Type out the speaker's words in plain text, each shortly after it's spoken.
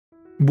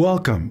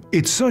Welcome.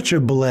 It's such a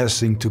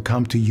blessing to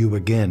come to you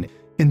again.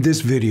 In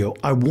this video,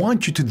 I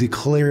want you to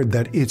declare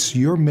that it's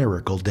your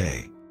miracle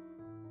day.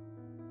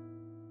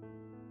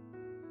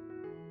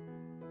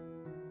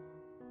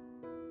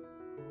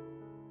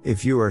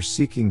 If you are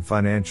seeking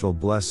financial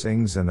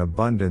blessings and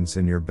abundance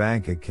in your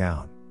bank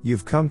account,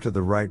 you've come to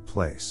the right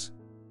place.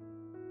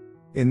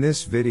 In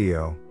this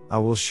video, I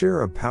will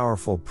share a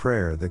powerful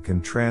prayer that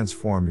can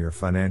transform your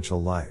financial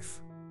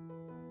life.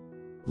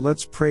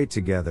 Let's pray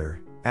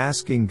together,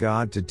 asking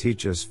God to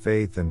teach us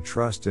faith and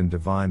trust in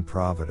divine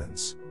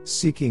providence,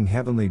 seeking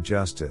heavenly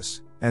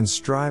justice, and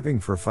striving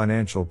for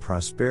financial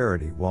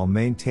prosperity while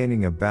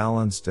maintaining a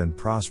balanced and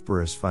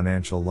prosperous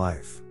financial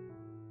life.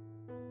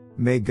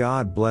 May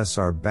God bless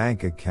our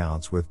bank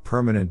accounts with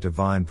permanent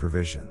divine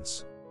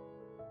provisions.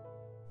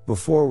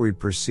 Before we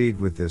proceed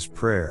with this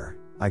prayer,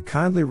 I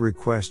kindly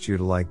request you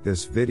to like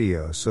this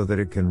video so that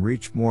it can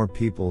reach more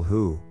people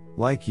who,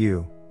 like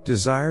you,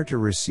 desire to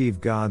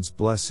receive God's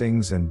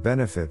blessings and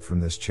benefit from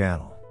this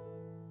channel.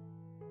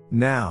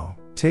 Now,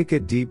 take a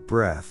deep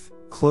breath,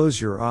 close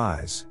your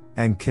eyes,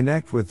 and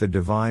connect with the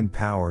divine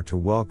power to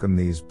welcome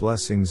these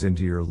blessings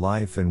into your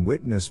life and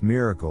witness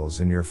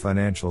miracles in your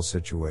financial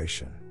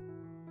situation.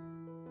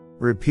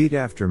 Repeat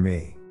after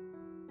me.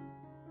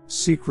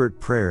 Secret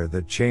prayer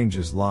that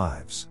changes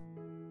lives.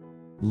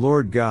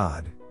 Lord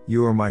God,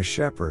 you are my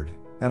shepherd,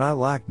 and I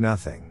lack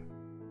nothing.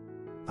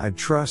 I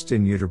trust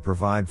in you to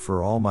provide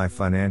for all my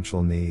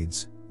financial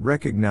needs,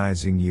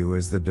 recognizing you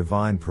as the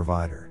divine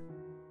provider.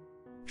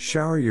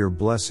 Shower your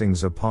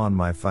blessings upon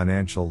my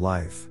financial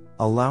life,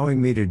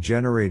 allowing me to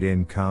generate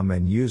income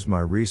and use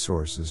my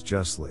resources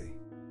justly.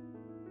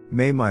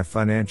 May my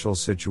financial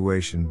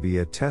situation be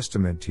a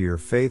testament to your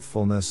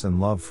faithfulness and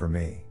love for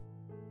me.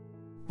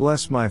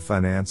 Bless my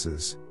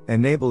finances,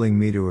 enabling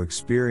me to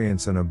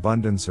experience an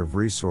abundance of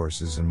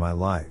resources in my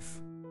life.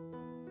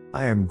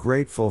 I am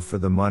grateful for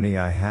the money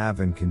I have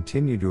and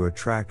continue to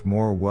attract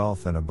more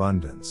wealth and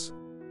abundance.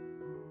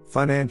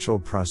 Financial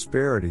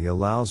prosperity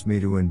allows me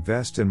to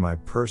invest in my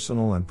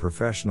personal and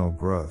professional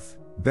growth,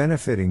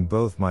 benefiting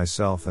both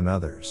myself and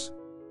others.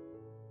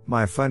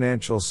 My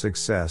financial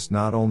success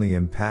not only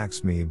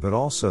impacts me but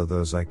also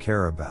those I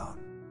care about.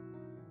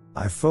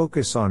 I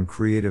focus on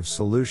creative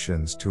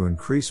solutions to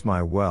increase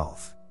my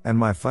wealth, and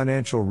my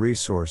financial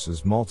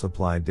resources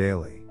multiply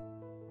daily.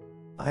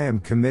 I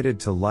am committed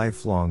to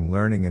lifelong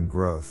learning and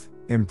growth,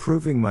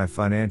 improving my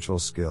financial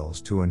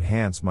skills to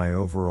enhance my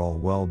overall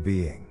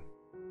well-being.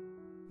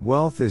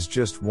 Wealth is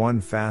just one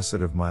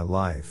facet of my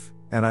life,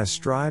 and I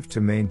strive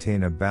to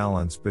maintain a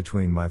balance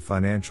between my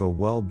financial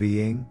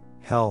well-being,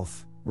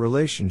 health,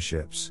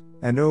 relationships,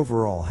 and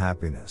overall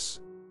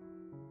happiness.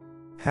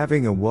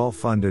 Having a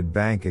well-funded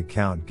bank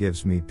account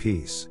gives me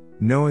peace,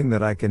 knowing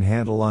that I can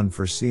handle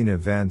unforeseen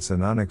events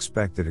and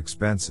unexpected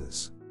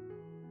expenses.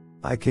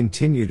 I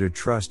continue to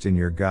trust in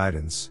your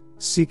guidance,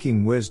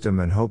 seeking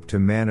wisdom and hope to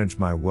manage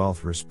my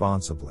wealth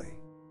responsibly.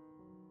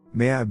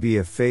 May I be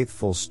a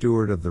faithful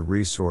steward of the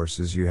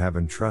resources you have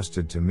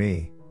entrusted to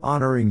me,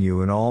 honoring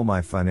you in all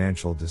my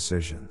financial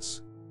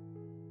decisions.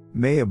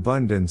 May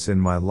abundance in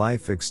my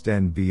life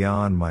extend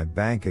beyond my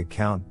bank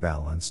account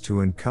balance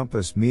to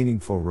encompass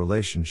meaningful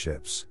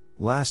relationships,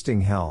 lasting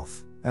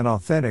health, and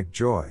authentic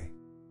joy.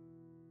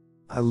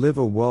 I live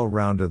a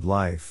well-rounded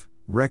life,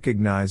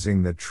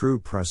 recognizing that true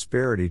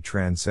prosperity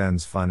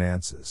transcends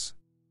finances.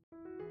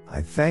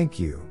 I thank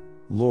you,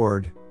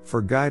 Lord,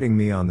 for guiding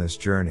me on this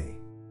journey.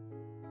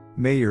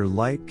 May your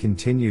light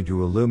continue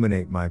to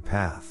illuminate my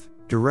path,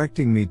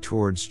 directing me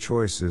towards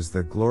choices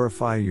that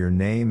glorify your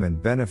name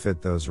and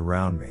benefit those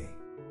around me.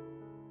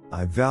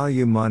 I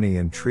value money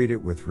and treat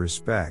it with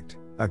respect,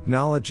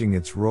 acknowledging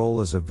its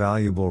role as a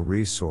valuable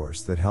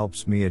resource that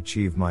helps me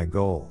achieve my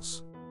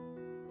goals.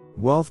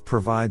 Wealth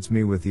provides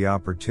me with the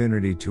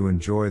opportunity to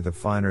enjoy the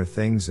finer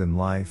things in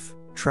life,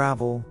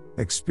 travel,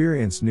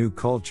 experience new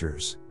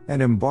cultures,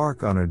 and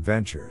embark on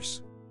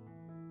adventures.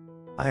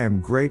 I am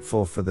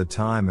grateful for the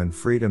time and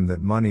freedom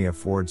that money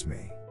affords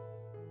me.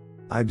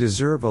 I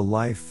deserve a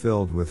life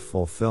filled with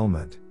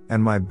fulfillment,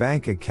 and my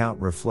bank account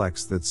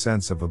reflects that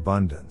sense of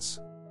abundance.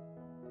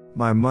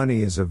 My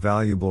money is a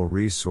valuable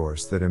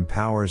resource that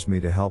empowers me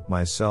to help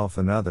myself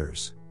and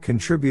others,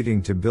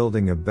 contributing to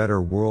building a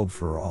better world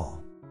for all.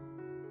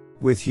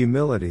 With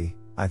humility,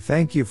 I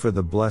thank you for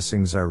the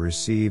blessings I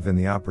receive and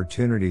the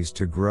opportunities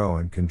to grow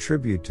and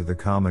contribute to the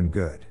common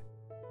good.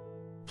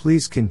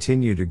 Please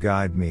continue to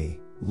guide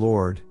me,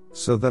 Lord,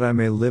 so that I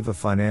may live a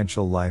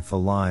financial life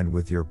aligned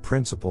with your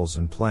principles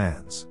and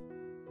plans.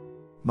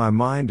 My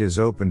mind is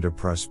open to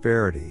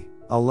prosperity,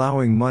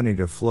 allowing money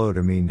to flow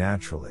to me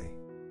naturally.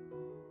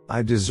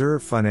 I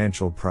deserve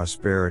financial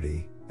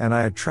prosperity, and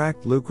I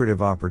attract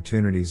lucrative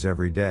opportunities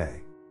every day.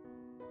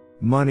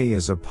 Money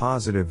is a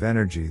positive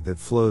energy that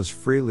flows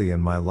freely in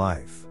my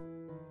life.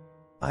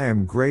 I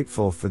am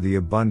grateful for the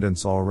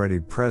abundance already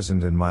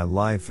present in my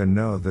life and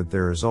know that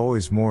there is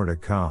always more to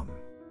come.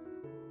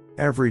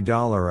 Every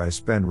dollar I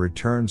spend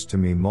returns to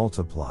me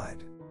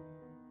multiplied.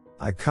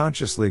 I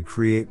consciously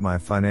create my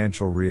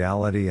financial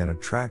reality and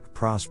attract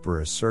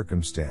prosperous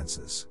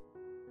circumstances.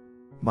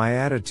 My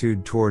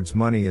attitude towards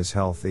money is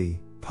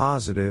healthy,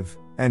 positive,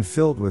 and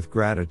filled with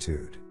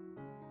gratitude.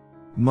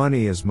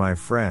 Money is my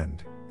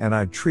friend, and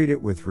I treat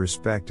it with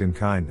respect and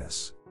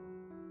kindness.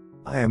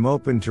 I am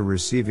open to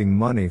receiving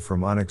money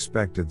from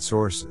unexpected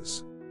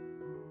sources.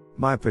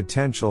 My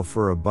potential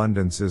for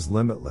abundance is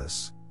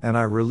limitless, and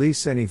I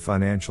release any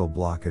financial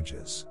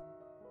blockages.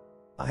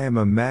 I am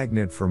a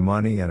magnet for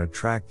money and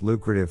attract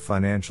lucrative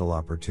financial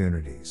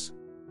opportunities.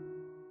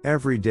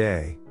 Every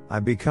day, I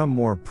become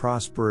more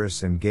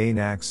prosperous and gain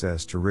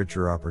access to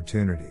richer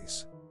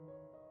opportunities.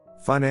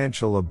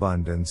 Financial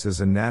abundance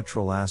is a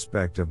natural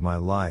aspect of my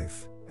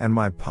life, and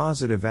my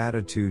positive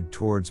attitude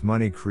towards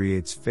money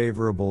creates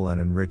favorable and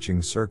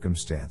enriching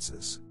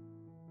circumstances.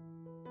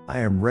 I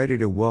am ready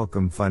to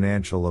welcome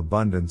financial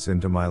abundance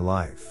into my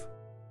life.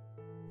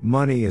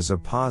 Money is a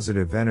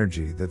positive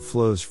energy that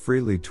flows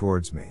freely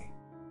towards me.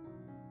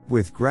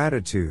 With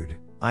gratitude,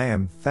 I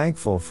am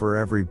thankful for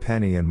every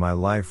penny in my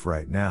life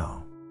right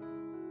now.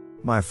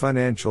 My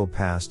financial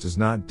past does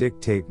not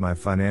dictate my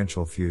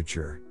financial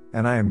future,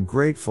 and I am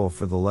grateful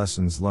for the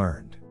lessons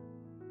learned.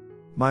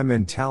 My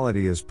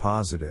mentality is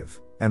positive,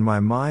 and my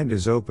mind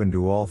is open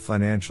to all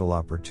financial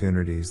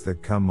opportunities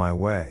that come my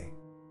way.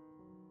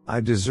 I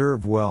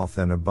deserve wealth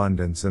and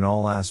abundance in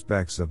all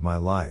aspects of my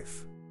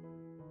life.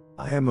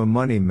 I am a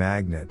money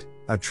magnet,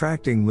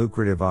 attracting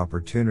lucrative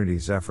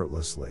opportunities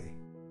effortlessly.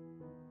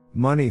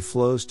 Money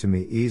flows to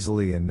me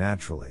easily and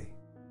naturally.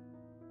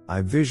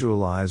 I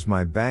visualize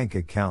my bank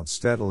account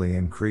steadily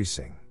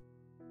increasing.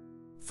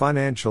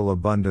 Financial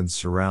abundance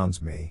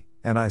surrounds me,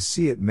 and I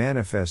see it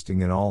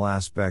manifesting in all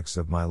aspects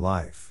of my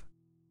life.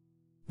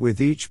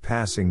 With each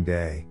passing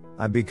day,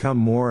 I become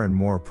more and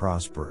more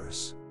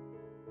prosperous.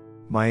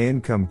 My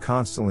income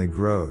constantly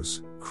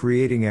grows,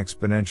 creating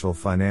exponential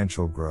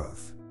financial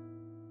growth.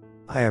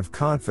 I have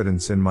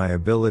confidence in my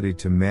ability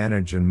to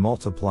manage and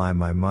multiply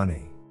my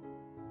money.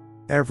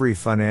 Every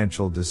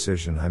financial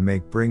decision I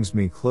make brings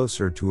me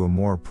closer to a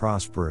more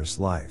prosperous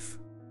life.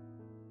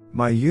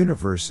 My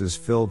universe is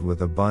filled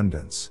with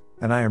abundance,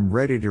 and I am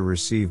ready to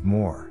receive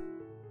more.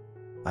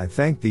 I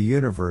thank the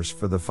universe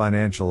for the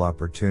financial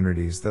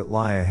opportunities that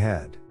lie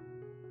ahead.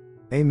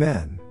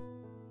 Amen.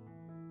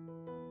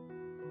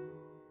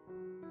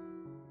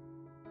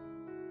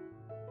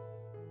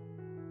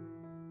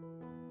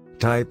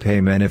 Type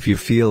Amen if you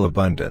feel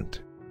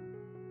abundant.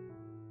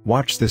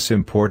 Watch this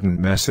important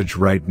message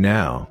right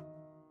now.